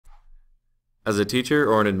As a teacher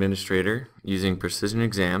or an administrator, using Precision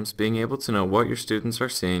Exams, being able to know what your students are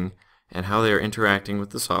seeing and how they are interacting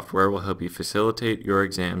with the software will help you facilitate your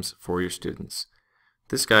exams for your students.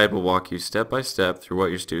 This guide will walk you step by step through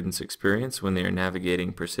what your students experience when they are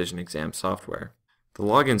navigating Precision Exam software. The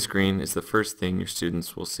login screen is the first thing your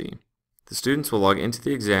students will see. The students will log into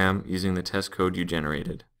the exam using the test code you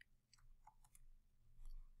generated.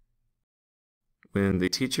 When the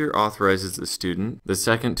teacher authorizes the student, the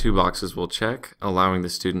second two boxes will check, allowing the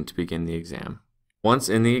student to begin the exam. Once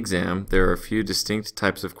in the exam, there are a few distinct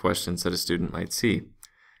types of questions that a student might see.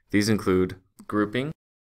 These include grouping,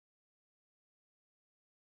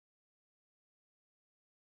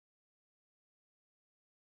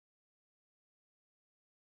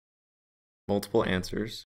 multiple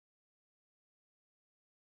answers,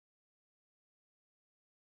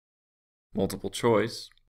 multiple choice,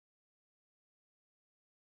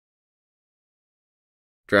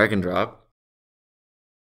 drag and drop,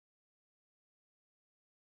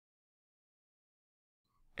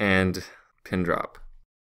 and pin drop.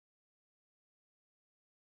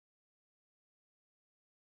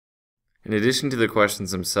 In addition to the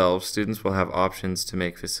questions themselves, students will have options to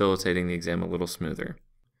make facilitating the exam a little smoother.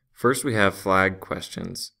 First, we have flag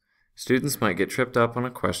questions. Students might get tripped up on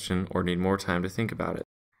a question or need more time to think about it.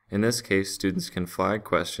 In this case, students can flag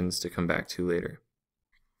questions to come back to later.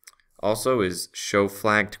 Also is show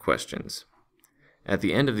flagged questions. At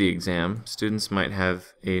the end of the exam, students might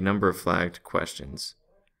have a number of flagged questions.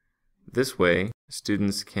 This way,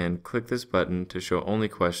 students can click this button to show only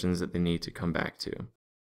questions that they need to come back to.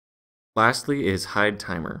 Lastly is hide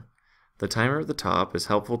timer. The timer at the top is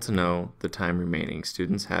helpful to know the time remaining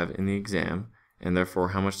students have in the exam and therefore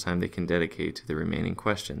how much time they can dedicate to the remaining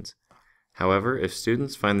questions. However, if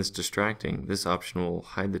students find this distracting, this option will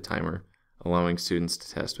hide the timer, allowing students to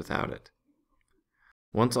test without it.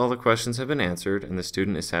 Once all the questions have been answered and the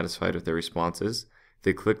student is satisfied with their responses,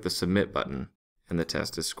 they click the Submit button, and the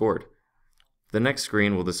test is scored. The next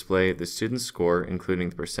screen will display the student's score, including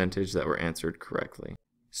the percentage that were answered correctly.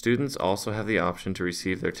 Students also have the option to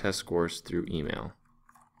receive their test scores through email.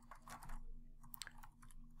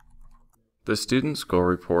 The Student Score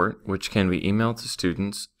Report, which can be emailed to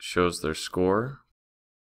students, shows their score,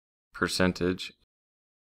 percentage,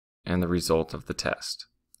 and the result of the test.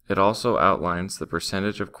 It also outlines the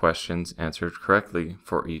percentage of questions answered correctly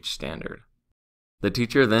for each standard. The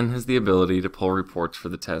teacher then has the ability to pull reports for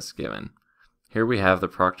the tests given. Here we have the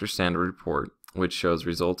Proctor Standard Report, which shows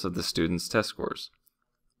results of the students' test scores.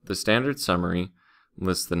 The standard summary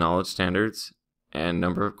lists the knowledge standards and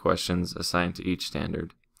number of questions assigned to each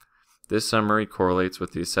standard. This summary correlates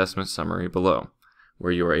with the assessment summary below,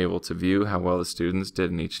 where you are able to view how well the students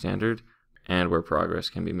did in each standard and where progress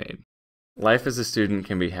can be made. Life as a student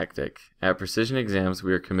can be hectic. At Precision Exams,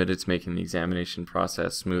 we are committed to making the examination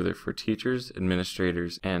process smoother for teachers,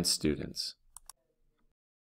 administrators, and students.